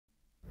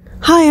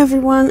Hi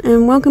everyone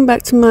and welcome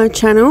back to my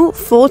channel.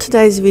 For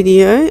today's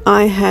video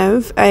I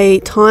have a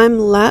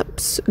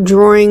time-lapse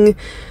drawing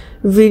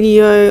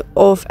video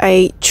of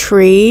a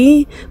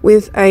tree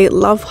with a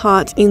love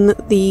heart in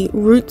the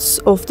roots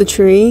of the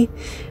tree,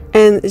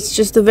 and it's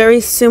just a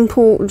very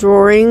simple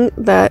drawing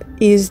that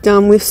is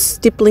done with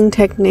stippling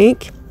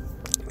technique.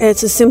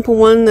 It's a simple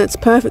one that's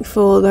perfect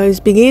for those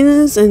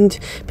beginners and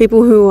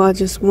people who are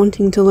just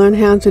wanting to learn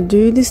how to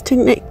do this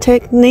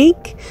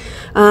technique.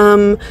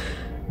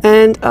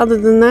 And other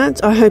than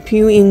that, I hope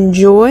you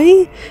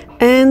enjoy,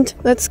 and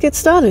let's get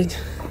started.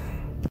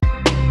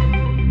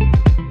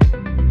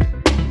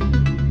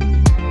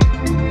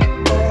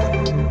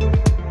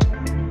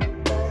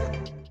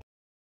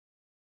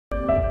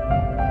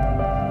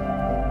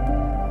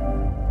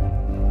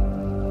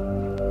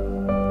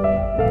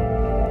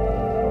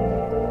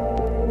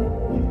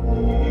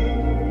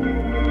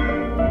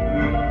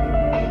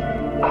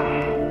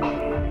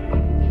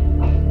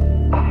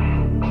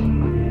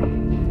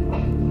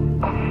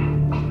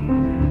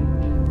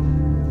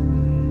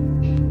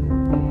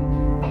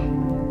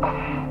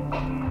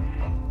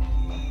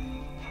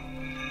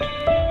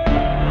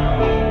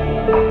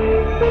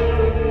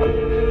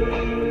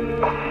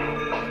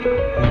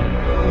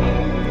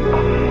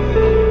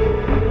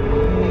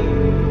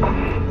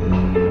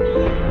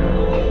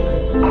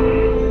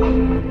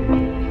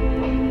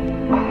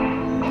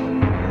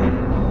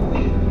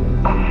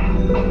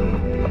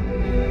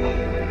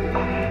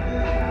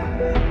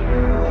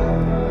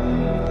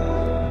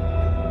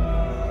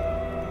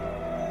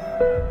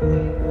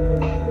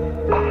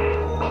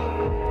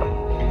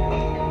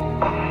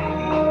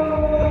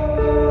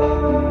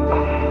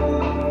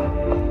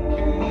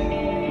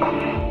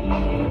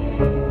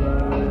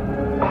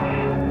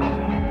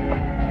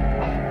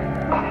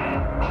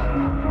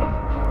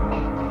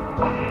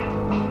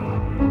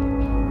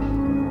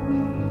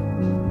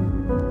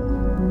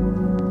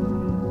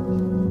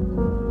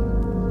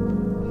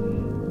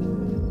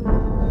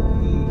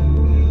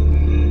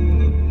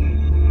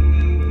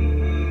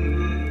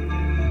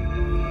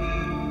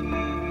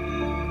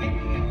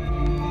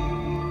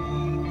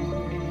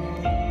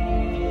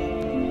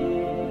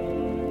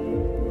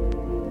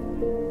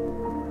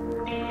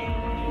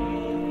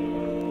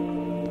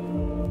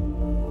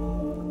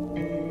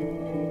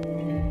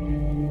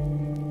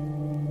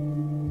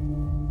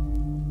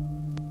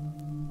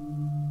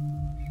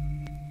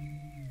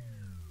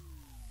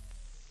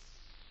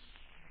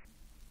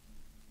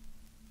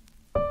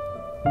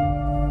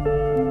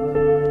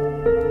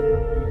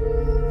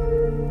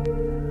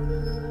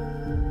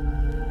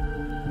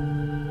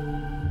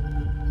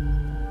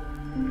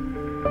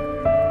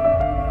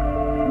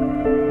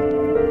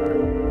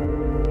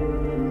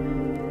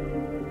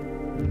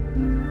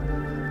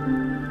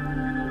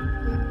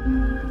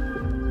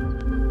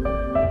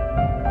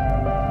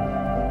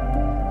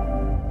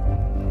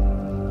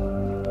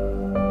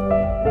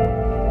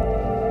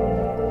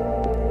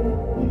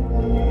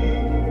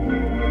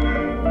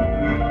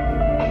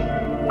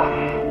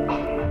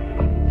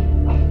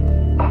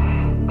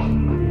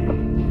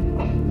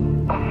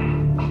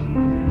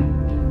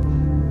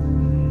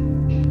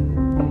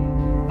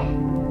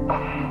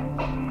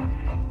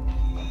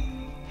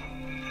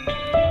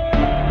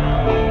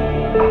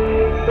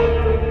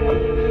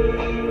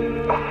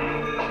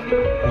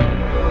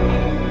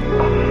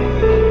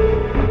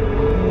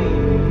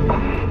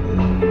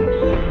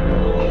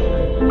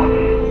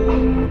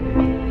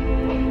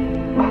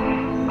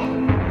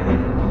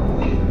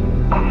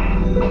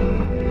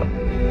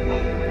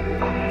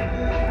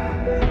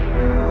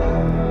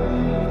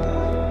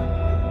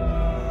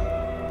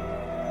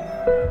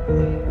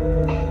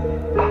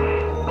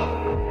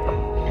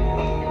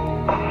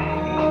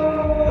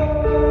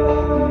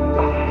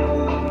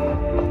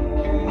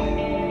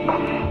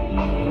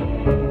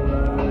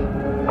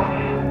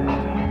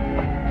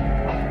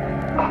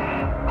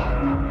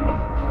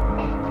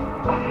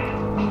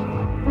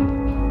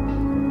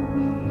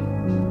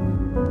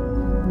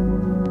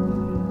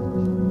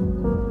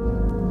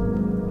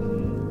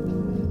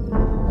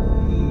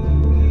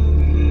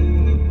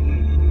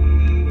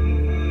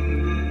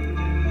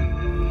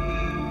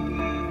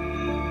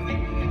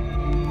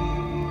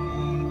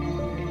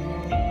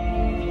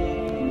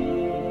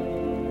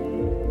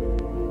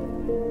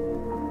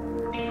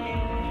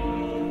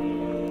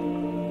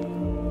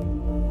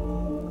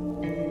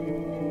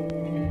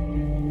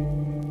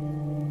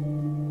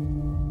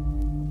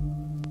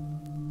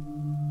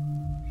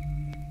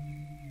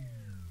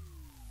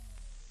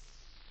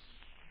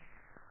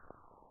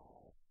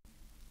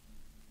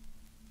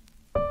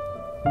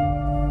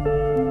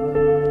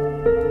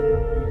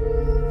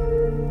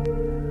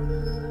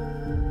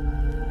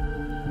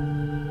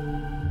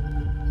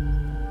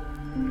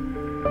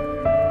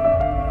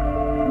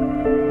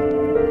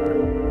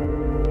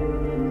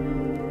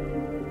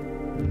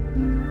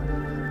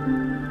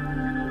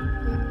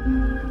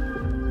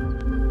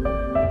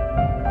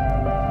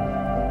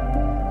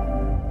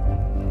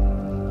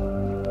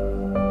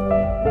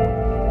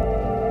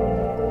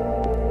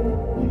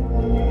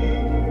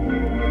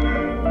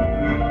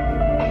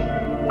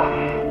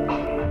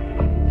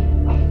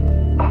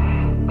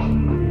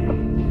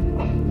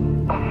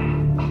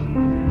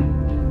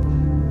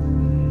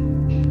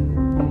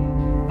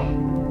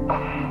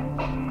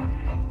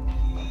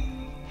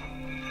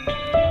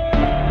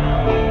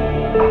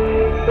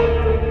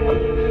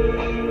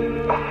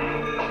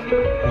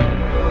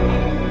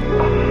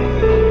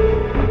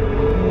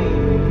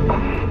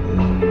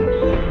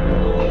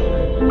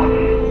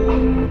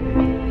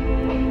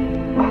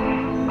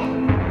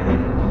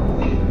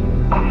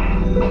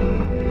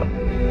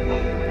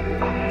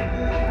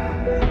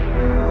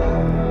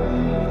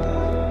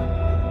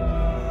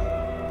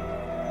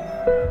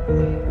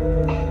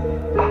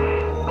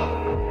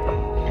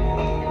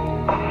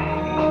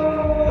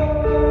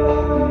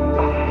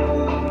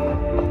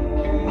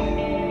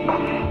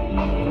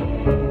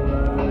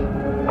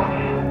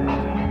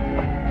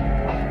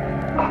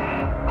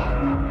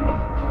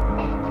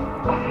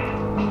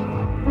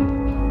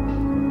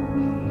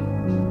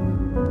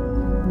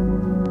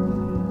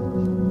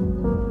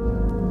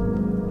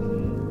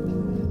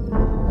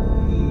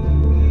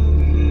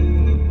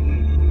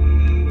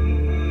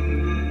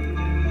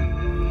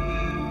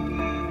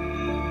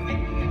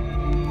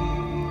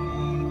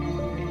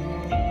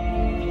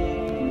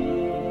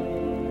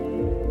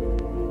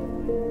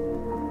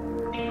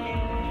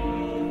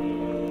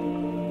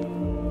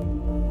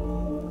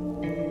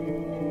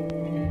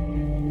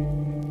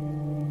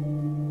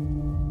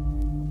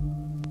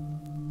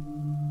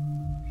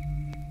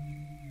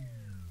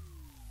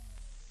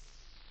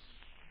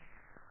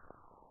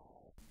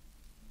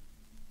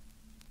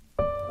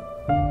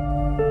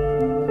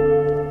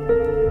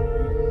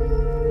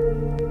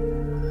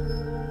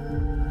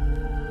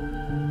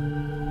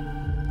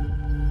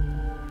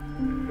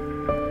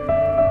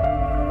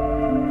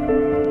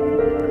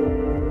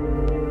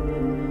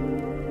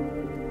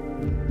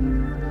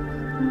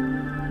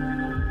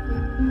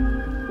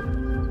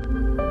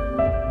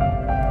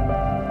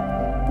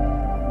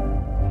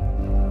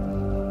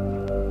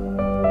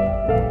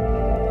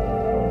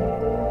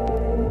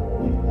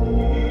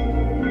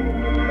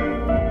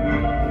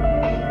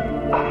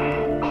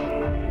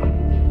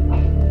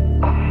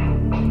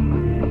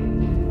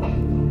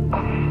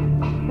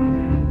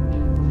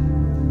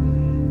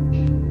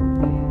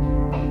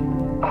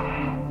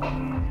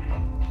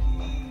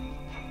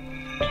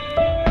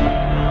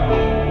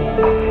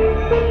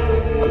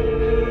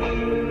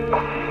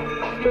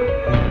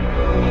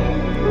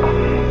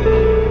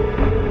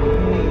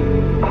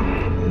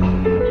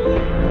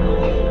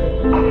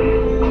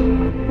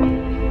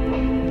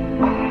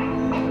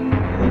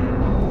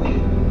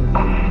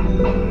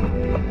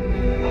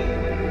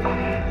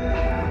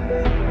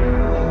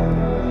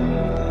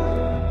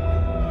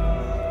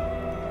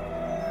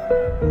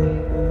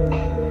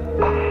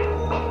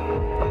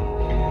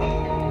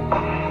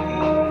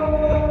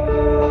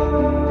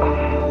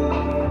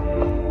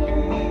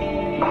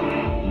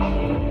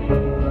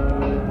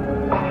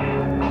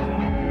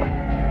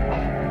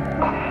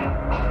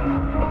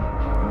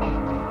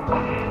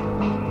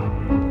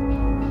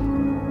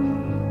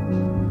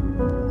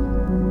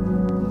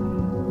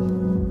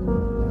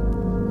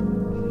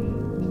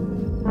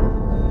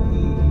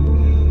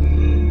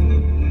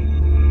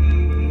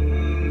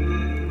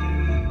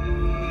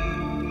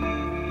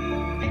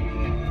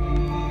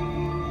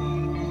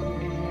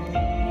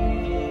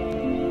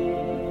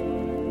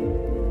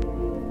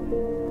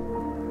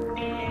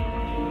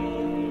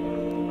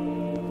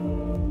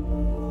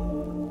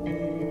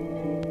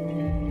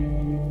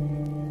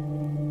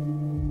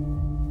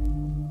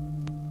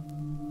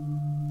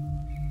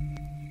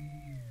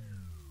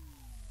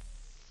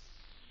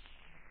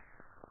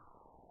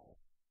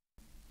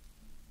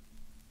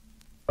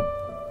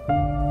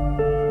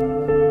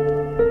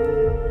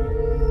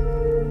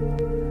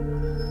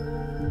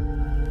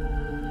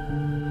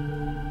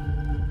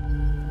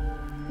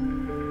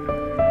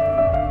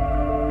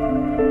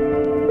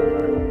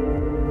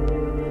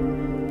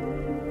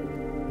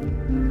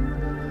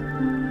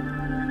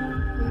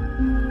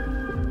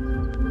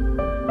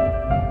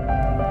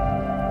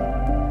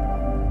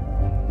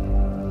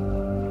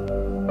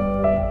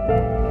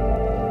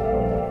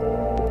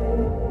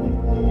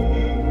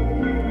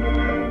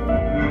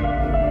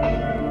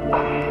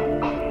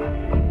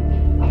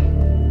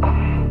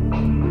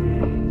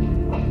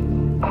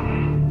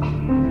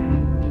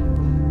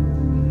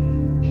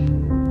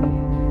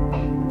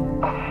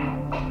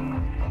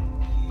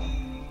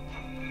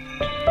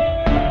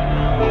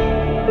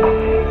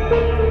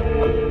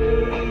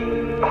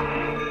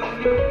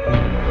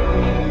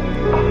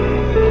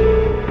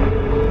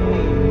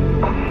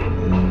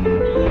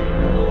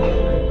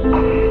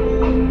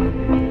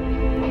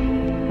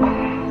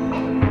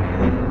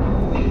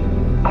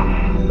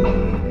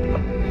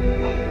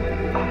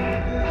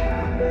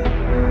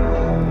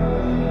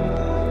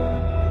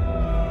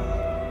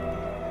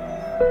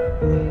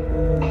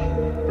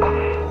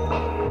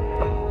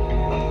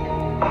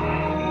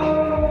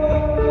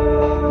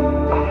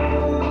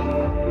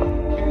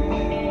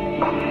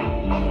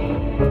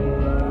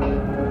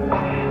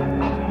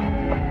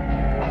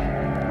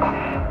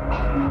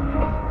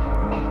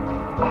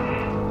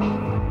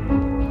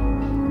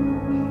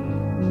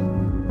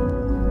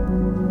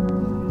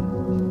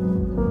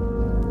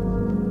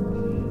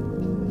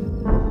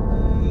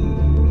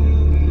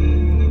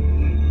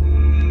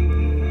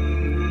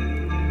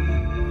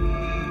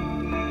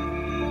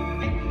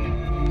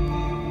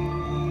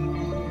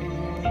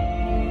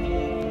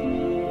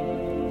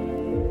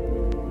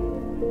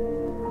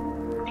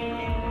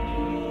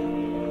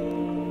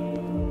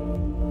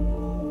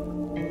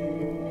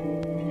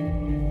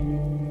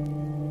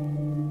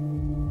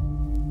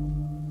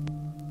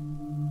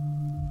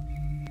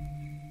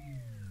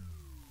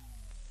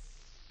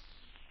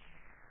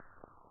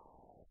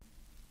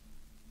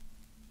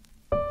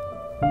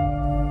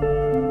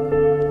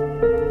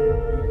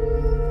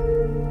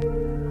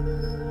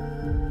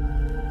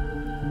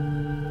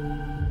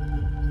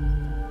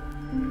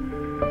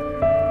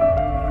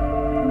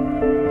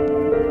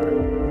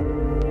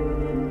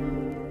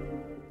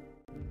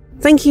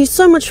 Thank you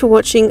so much for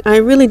watching. I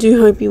really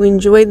do hope you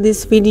enjoyed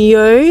this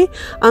video.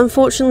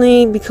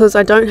 Unfortunately, because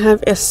I don't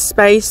have a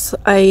space,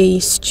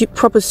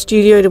 proper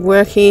studio to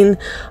work in,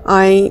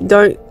 I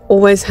don't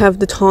always have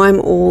the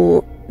time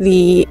or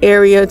the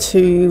area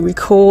to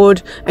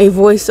record a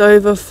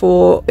voiceover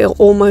for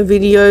all my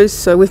videos.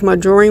 So with my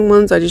drawing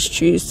ones, I just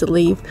choose to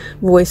leave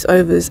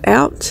voiceovers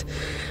out.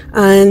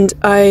 And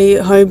I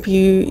hope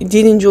you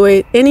did enjoy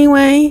it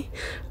anyway.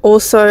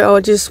 Also,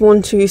 I just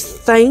want to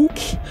thank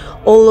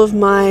all of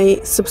my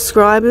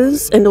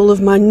subscribers and all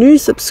of my new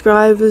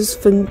subscribers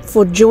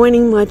for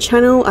joining my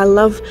channel. I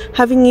love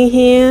having you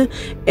here.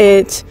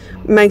 It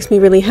makes me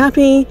really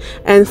happy.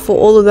 And for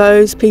all of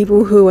those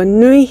people who are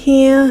new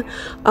here,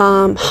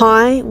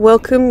 hi,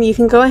 welcome. You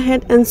can go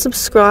ahead and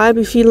subscribe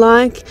if you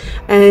like,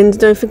 and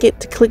don't forget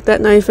to click that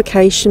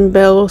notification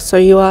bell so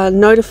you are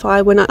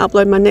notified when I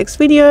upload my next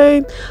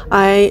video.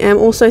 I am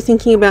also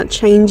thinking about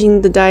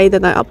changing the day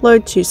that I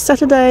upload to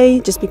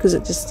Saturday, just because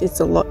it's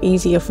a lot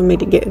easier for me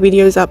to get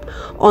videos up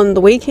on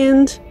the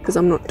weekend because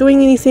I'm not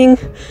doing anything.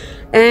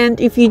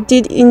 And if you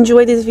did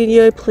enjoy this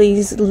video,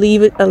 please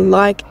leave it a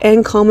like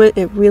and comment.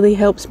 It really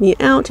helps me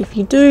out if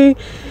you do.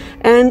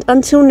 And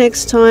until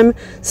next time,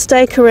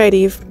 stay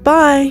creative.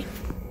 Bye.